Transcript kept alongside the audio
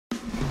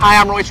Hi,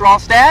 I'm Royce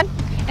Rawlstad.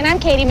 And I'm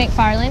Katie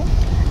McFarland.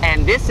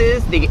 And this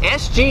is the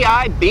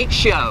SGI Beach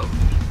Show.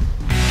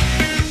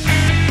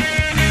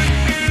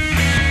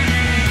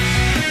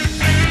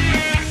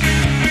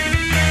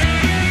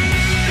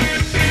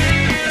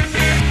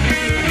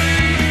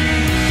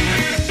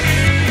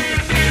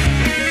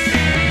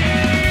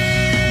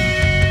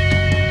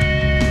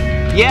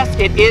 Yes,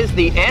 it is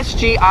the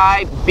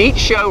SGI Beach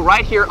Show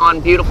right here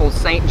on beautiful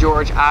St.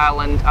 George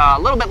Island. A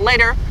little bit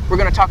later, we're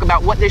going to talk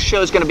about what this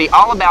show is going to be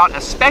all about,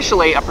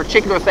 especially a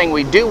particular thing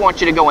we do want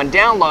you to go and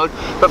download.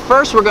 But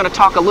first, we're going to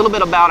talk a little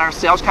bit about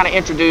ourselves, kind of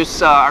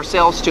introduce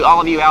ourselves to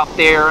all of you out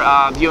there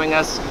viewing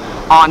us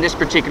on this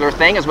particular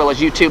thing, as well as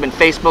YouTube and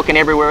Facebook and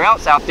everywhere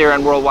else out there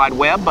on World Wide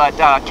Web. But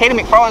Katie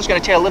McFarland is going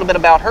to tell you a little bit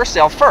about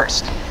herself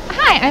first.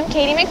 Hi, I'm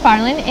Katie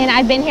McFarland, and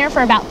I've been here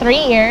for about 3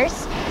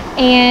 years.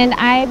 And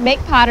I make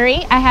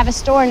pottery. I have a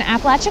store in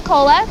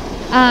Apalachicola.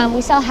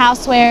 We sell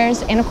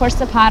housewares and of course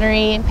the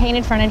pottery and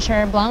painted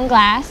furniture, blown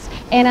glass,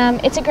 and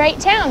it's a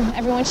great town.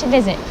 Everyone should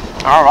visit.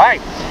 All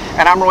right.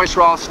 And I'm Royce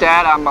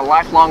Rawlstad. I'm a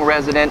lifelong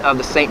resident of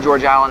the St.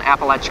 George Island,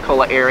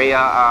 Apalachicola area.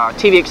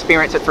 TV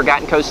experience at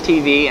Forgotten Coast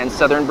TV and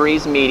Southern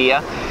Breeze Media.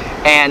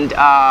 And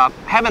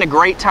having a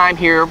great time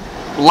here.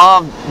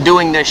 Love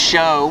doing this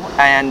show.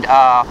 And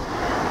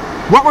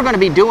what we're going to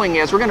be doing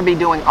is we're going to be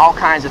doing all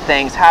kinds of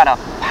things. How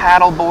to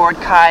paddleboard,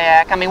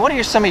 kayak. I mean, what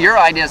are some of your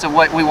ideas of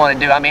what we want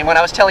to do? I mean, when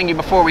I was telling you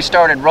before we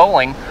started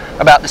rolling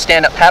about the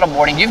stand-up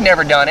paddleboarding, you've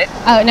never done it.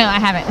 Oh, no, I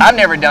haven't. I've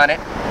never done it.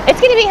 It's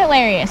going to be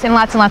hilarious and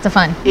lots of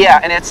fun. Yeah,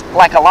 and it's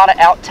like a lot of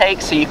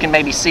outtakes, so you can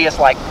maybe see us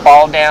like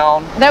fall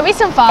down. There'll be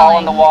some falling. Fall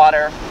in the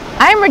water.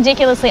 I'm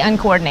ridiculously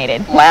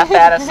uncoordinated. Laugh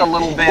at us a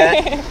little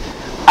bit.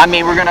 I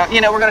mean, we're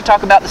gonna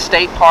talk about the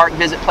state park,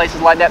 visit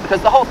places like that,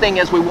 because the whole thing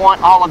is we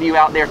want all of you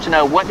out there to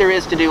know what there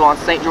is to do on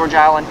St. George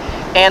Island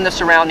and the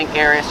surrounding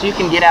area, so you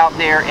can get out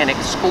there and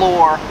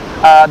explore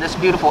this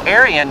beautiful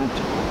area. And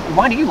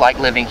why do you like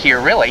living here,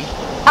 really?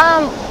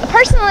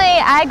 Personally,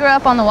 I grew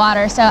up on the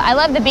water, so I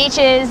love the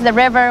beaches, the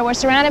river. We're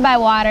surrounded by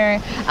water.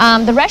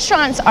 The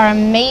restaurants are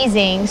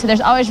amazing, so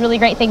there's always really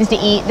great things to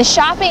eat. The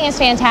shopping is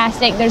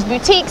fantastic. There's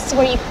boutiques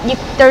where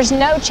there's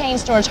no chain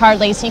stores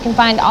hardly, so you can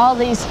find all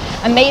these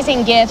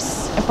amazing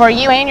gifts for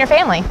you and your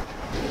family.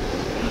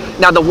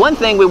 Now, the one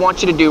thing we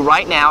want you to do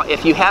right now,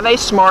 if you have a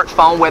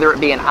smartphone, whether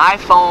it be an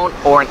iPhone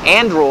or an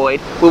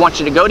Android, we want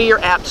you to go to your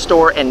app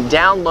store and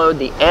download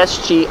the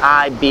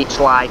SGI Beach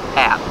Life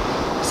app.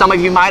 Some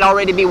of you might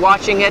already be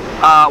watching it,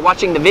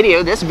 watching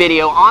this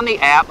video on the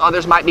app.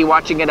 Others might be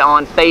watching it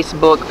on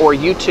Facebook or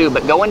YouTube,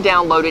 but go and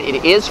download it.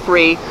 It is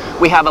free.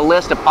 We have a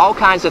list of all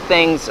kinds of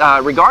things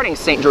regarding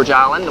St. George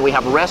Island. We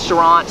have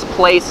restaurants,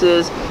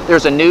 places.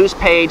 There's a news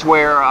page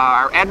where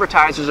our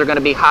advertisers are going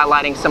to be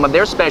highlighting some of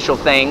their special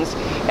things,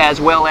 as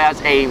well as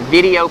a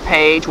video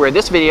page where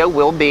this video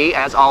will be,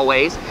 as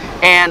always.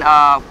 And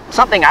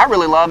something I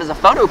really love is a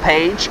photo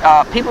page.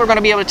 People are going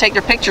to be able to take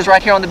their pictures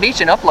right here on the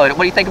beach and upload it.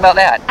 What do you think about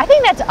that? I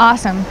think that's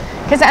awesome.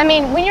 Because, I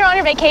mean, when you're on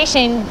your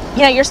vacation,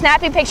 you're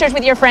snapping pictures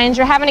with your friends,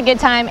 you're having a good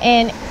time,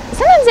 and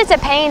sometimes it's a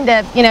pain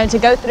to, to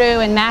go through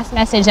and mass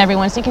message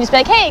everyone. So you can just be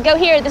like, hey, go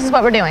here, this is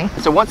what we're doing.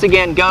 So once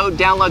again, go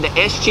download the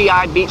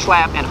SGI Beach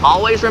Life, and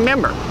always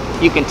remember,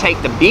 you can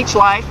take the beach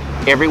life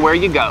everywhere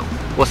you go.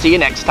 We'll see you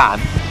next time.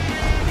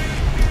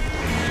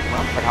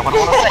 Well, I forgot what I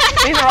want to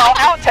say. These are all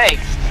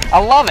outtakes. I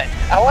love it.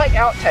 I like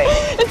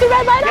outtakes. It's the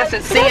red light. Yes,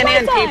 it's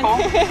CNN, people.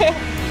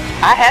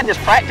 I had this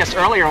practice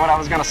earlier what I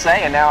was going to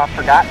say, and now I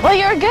forgot. Well,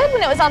 you were good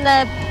when it was on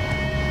the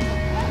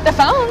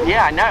phone.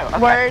 Yeah, I know.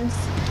 Okay. Words.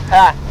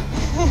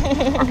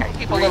 Okay,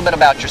 keep a little bit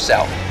about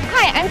yourself.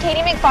 Hi, I'm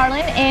Katie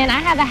McFarland, and I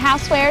have a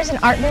housewares and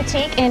art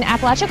boutique in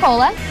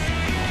Apalachicola.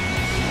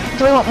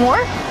 Do we want more?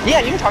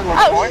 Yeah, you can talk a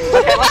little bit more.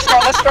 Okay, let's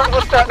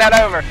start that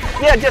over.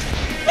 Yeah, just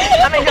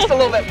a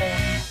little bit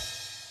more.